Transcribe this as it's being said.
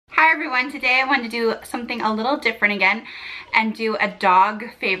Hi everyone, today I wanted to do something a little different again and do a dog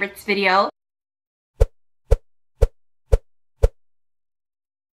favorites video.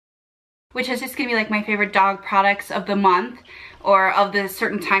 Which is just gonna be like my favorite dog products of the month or of the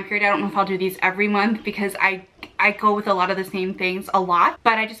certain time period. I don't know if I'll do these every month because I go with a lot of the same things a lot,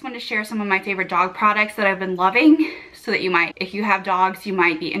 but I just wanted to share some of my favorite dog products that I've been loving so that you might, if you have dogs, you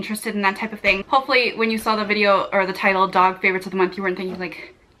might be interested in that type of thing. Hopefully when you saw the video or the title, Dog Favorites of the Month, you weren't thinking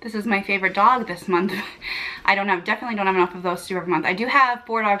like, this is my favorite dog this month. I definitely don't have enough of those to do every month. I do have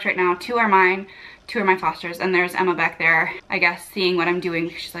 4 dogs right now. 2 are mine, 2 are my fosters, and there's Emma back there, I guess, seeing what I'm doing.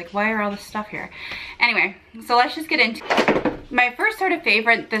 She's like, why are all this stuff here? Anyway, so let's just get into it. My first sort of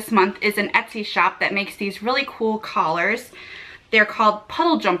favorite this month is an Etsy shop that makes these really cool collars. They're called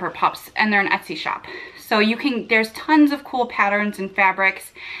Puddle Jumper Pups, and they're an Etsy shop. So you can, there's tons of cool patterns and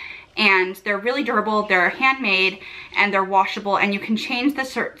fabrics, and they're really durable, they're handmade, and they're washable, and you can change the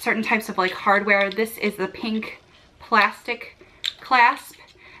certain types of like hardware. This is the pink plastic clasp,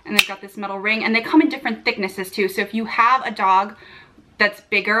 and they've got this metal ring, and they come in different thicknesses too. So if you have a dog that's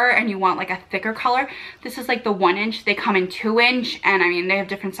bigger and you want like a thicker color, this is like the 1 inch. They come in 2 inch, and I mean, they have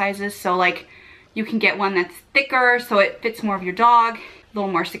different sizes, so like you can get one that's thicker so it fits more of your dog, a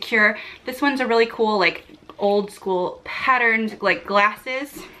little more secure. This one's a really cool like old school patterned like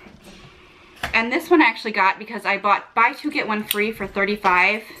glasses. And this one I actually got because I bought buy 2 get 1 free for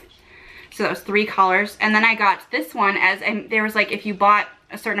 $35. So that was 3 collars. And then I got this one and there was like, if you bought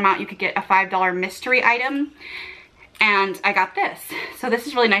a certain amount, you could get a $5 mystery item. And I got this. So this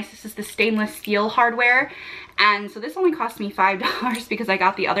is really nice. This is the stainless steel hardware. And so this only cost me $5 because I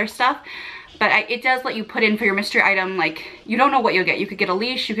got the other stuff. But it does let you put in for your mystery item, like, you don't know what you'll get. You could get a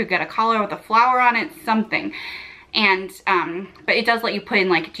leash, you could get a collar with a flower on it, something. And but it does let you put in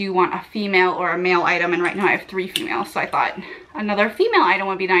like, do you want a female or a male item? And right now I have 3 females, so I thought another female item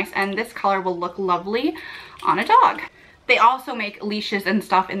would be nice, and this color will look lovely on a dog. They also make leashes and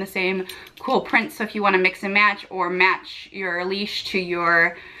stuff in the same cool print, so if you want to mix and match or match your leash to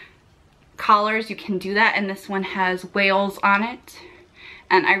your collars, you can do that. And this one has whales on it,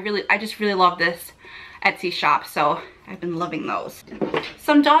 and I just really love this Etsy shop, so I've been loving those.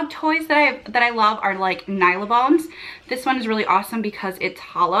 Some dog toys that I love are like Nylabones. This one is really awesome because it's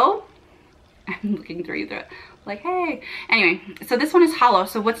hollow. I'm looking through it like, hey. Anyway, so this one is hollow.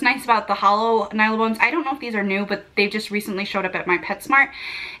 So what's nice about the hollow Nylabones, I don't know if these are new, but they just recently showed up at my PetSmart,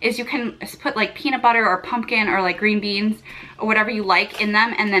 is you can put like peanut butter or pumpkin or like green beans or whatever you like in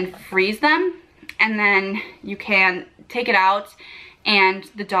them and then freeze them. And then you can take it out, and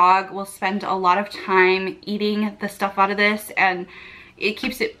the dog will spend a lot of time eating the stuff out of this, and it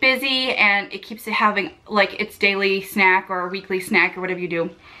keeps it busy, and it keeps it having like its daily snack or weekly snack or whatever you do,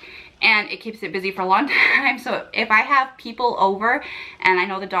 and it keeps it busy for a long time. So if I have people over and I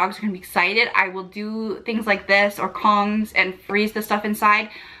know the dogs are gonna be excited, I will do things like this or Kongs and freeze the stuff inside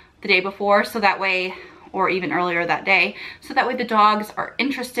the day before, so that way, or even earlier that day, so that way the dogs are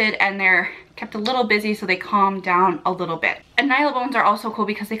interested and they're kept a little busy, so they calm down a little bit. And Nylabones are also cool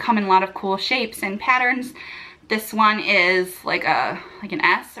because they come in a lot of cool shapes and patterns. This one is like an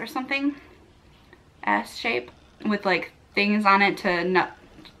S or something, S shape with like things on it to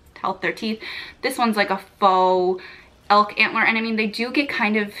help their teeth. This one's like a faux elk antler, and I mean, they do get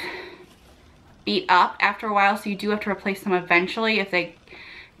kind of beat up after a while, so you do have to replace them eventually if they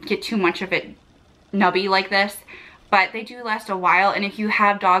get too much of it nubby like this, but they do last a while. And if you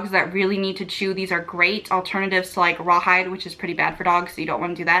have dogs that really need to chew, these are great alternatives to like rawhide, which is pretty bad for dogs, so you don't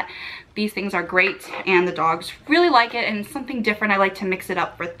want to do that. These things are great, and the dogs really like it, and it's something different. I like to mix it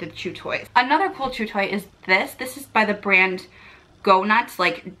up with the chew toys. Another cool chew toy is this. This is by the brand Go Nuts,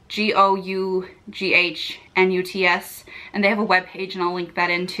 like GOUGHNUTS, and they have a web page, and I'll link that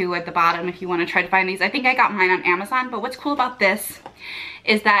in too at the bottom if you want to try to find these. I think I got mine on Amazon, but what's cool about this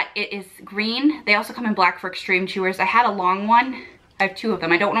is that it is green. They also come in black for extreme chewers. I had a long one. I have 2 of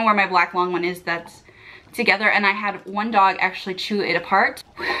them. I don't know where my black long one is that's together, and I had one dog actually chew it apart,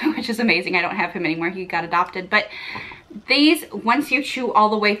 which is amazing. I don't have him anymore. He got adopted. But these, once you chew all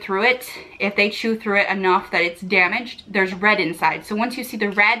the way through it, if they chew through it enough that it's damaged, there's red inside. So once you see the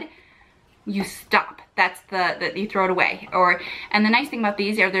red, you stop. That's that you throw it away. And the nice thing about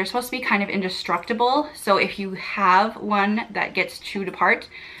these are they're supposed to be kind of indestructible. So if you have one that gets chewed apart,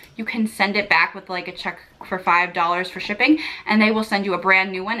 you can send it back with like a check for $5 for shipping, and they will send you a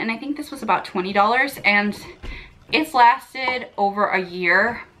brand new one. And I think this was about $20, and it's lasted over a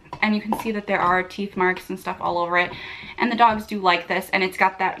year. And you can see that there are teeth marks and stuff all over it, and the dogs do like this, and it's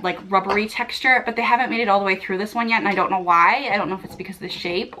got that like rubbery texture, but they haven't made it all the way through this one yet, and I don't know why. I don't know if it's because of the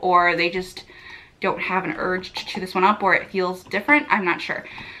shape, or they just don't have an urge to chew this one up, or it feels different. I'm not sure.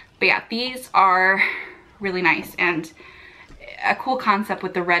 But yeah, these are really nice and a cool concept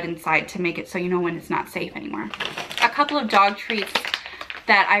with the red inside to make it so you know when it's not safe anymore. A couple of dog treats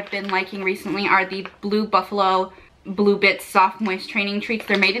that I've been liking recently are the Blue Buffalo Blue Bits Soft Moist Training Treats.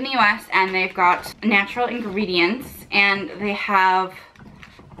 They're made in the US and they've got natural ingredients and they have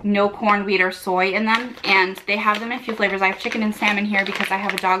no corn, wheat, or soy in them, and they have them in a few flavors. I have chicken and salmon here because I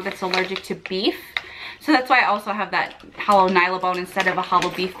have a dog that's allergic to beef. So that's why I also have that hollow Nyla bone instead of a hollow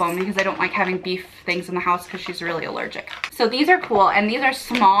beef bone, because I don't like having beef things in the house because she's really allergic. So these are cool, and these are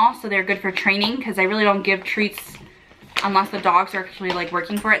small, so they're good for training because I really don't give treats unless the dogs are actually like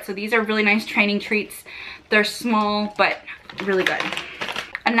working for it. So these are really nice training treats. They're small, but really good.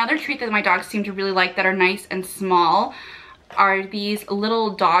 Another treat that my dogs seem to really like that are nice and small are these little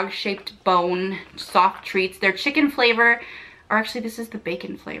dog-shaped bone soft treats. They're chicken flavor, or actually this is the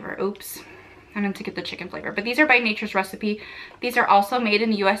bacon flavor. Oops, I meant to get the chicken flavor. But these are by Nature's Recipe. These are also made in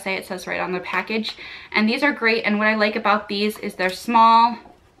the USA, it says right on the package. And these are great, and what I like about these is they're small.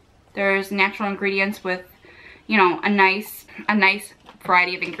 There's natural ingredients with, you know, a nice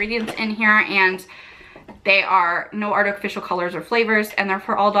variety of ingredients in here, and they are no artificial colors or flavors, and they're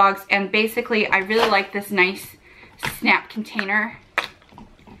for all dogs. And basically, I really like this nice snap container.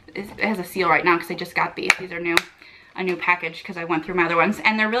 It has a seal right now because I just got these. These are new, a new package because I went through my other ones,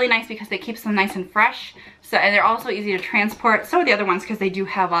 and they're really nice because they keep them nice and fresh. So, and they're also easy to transport. So are the other ones because they do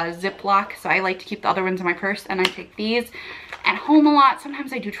have a Ziploc. So I like to keep the other ones in my purse, and I take these at home a lot.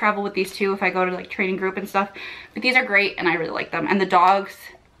 Sometimes I do travel with these too if I go to like training group and stuff. But these are great, and I really like them. And the dogs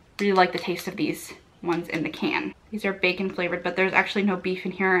really like the taste of these ones in the can. These are bacon flavored, but there's actually no beef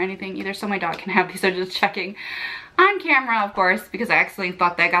in here or anything either, so my dog can have these. I'm just checking on camera, of course, because I accidentally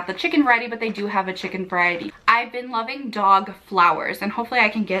thought that I got the chicken variety, but they do have a chicken variety. I've been loving dog flowers, and hopefully I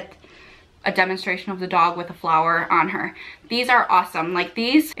can get a demonstration of the dog with a flower on her. These are awesome. Like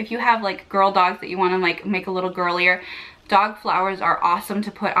these, if you have like girl dogs that you want to like make a little girlier, dog flowers are awesome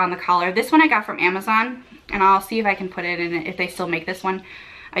to put on the collar. This one I got from Amazon, and I'll see if I can put it in it if they still make this one.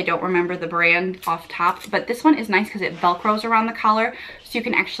 I don't remember the brand off top, but this one is nice because it velcros around the collar, so you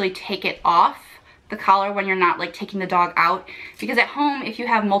can actually take it off the collar when you're not like taking the dog out. Because at home, if you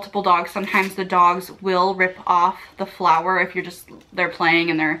have multiple dogs, sometimes the dogs will rip off the flower if you're just, they're playing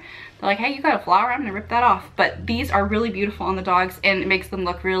and they're like, hey, you got a flower, I'm gonna rip that off. But these are really beautiful on the dogs, and it makes them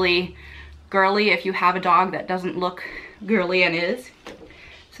look really girly if you have a dog that doesn't look girly and is.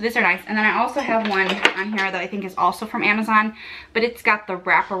 So these are nice. And then I also have one on here that I think is also from Amazon, but it's got the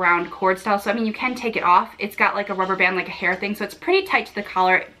wraparound cord style. So I mean, you can take it off. It's got like a rubber band, like a hair thing. So it's pretty tight to the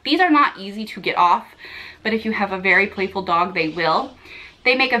collar. These are not easy to get off, but if you have a very playful dog, they will.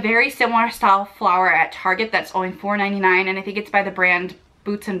 They make a very similar style flower at Target that's only $4.99, and I think it's by the brand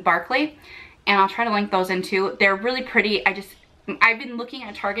Boots and Barkley. And I'll try to link those in too. They're really pretty. I've been looking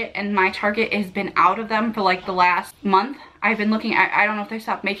at Target, and my Target has been out of them for like the last month. I've been looking at, I don't know if they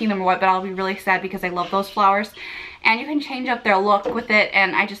stopped making them or what, but I'll be really sad because I love those flowers. And you can change up their look with it,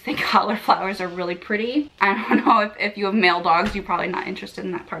 and I just think collar flowers are really pretty. I don't know if you have male dogs, you're probably not interested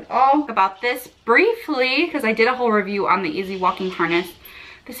in that part at all. About this briefly, because I did a whole review on the Easy Walking Harness.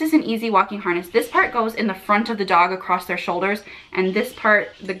 This is an Easy Walking Harness. This part goes in the front of the dog across their shoulders, and this part,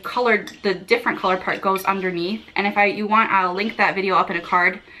 the different color part goes underneath. And if you want, I'll link that video up in a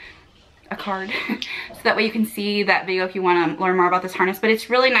card, so that way you can see that video if you want to learn more about this harness. But it's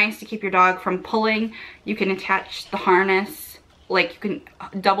really nice to keep your dog from pulling. You can attach the harness, like you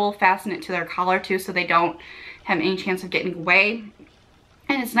can double fasten it to their collar too, so they don't have any chance of getting away.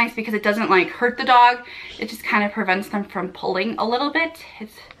 And it's nice because it doesn't like hurt the dog. It just kind of prevents them from pulling a little bit.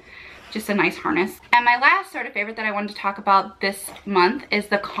 It's just a nice harness. And my last sort of favorite that I wanted to talk about this month is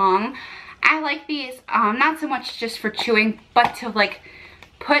the Kong. I like these, not so much just for chewing, but to like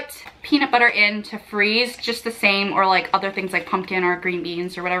put peanut butter in to freeze just the same, or like other things like pumpkin or green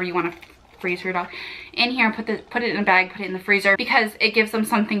beans or whatever you want to freeze for your dog in here, put it in a bag, put it in the freezer, because it gives them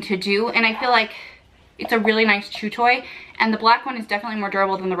something to do. And I feel like it's a really nice chew toy, and the black one is definitely more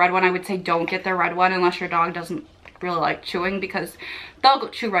durable than the red one. I would say don't get the red one unless your dog doesn't really like chewing, because they'll go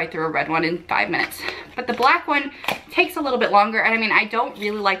chew right through a red one in 5 minutes. But the black one takes a little bit longer, and I mean, I don't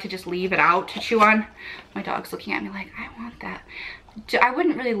really like to just leave it out to chew on. My dog's looking at me like, I want that. I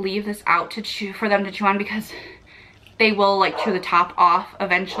wouldn't really leave this out to chew for them to chew on, because they will like chew the top off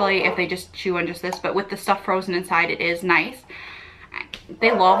eventually if they just chew on just this. But with the stuff frozen inside, it is nice.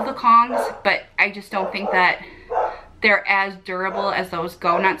 They love the Kongs, but I just don't think that they're as durable as those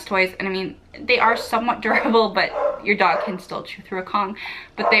Go Nuts toys. And I mean, they are somewhat durable, but your dog can still chew through a Kong.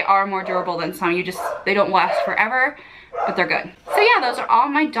 But they are more durable than some. They don't last forever. but they're good. So yeah, those are all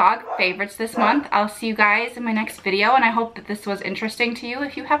my dog favorites this month. I'll see you guys in my next video, and I hope that this was interesting to you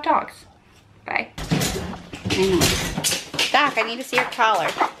if you have dogs. Bye. Doc, I need to see your collar.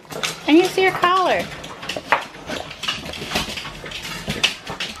 I need to see your collar.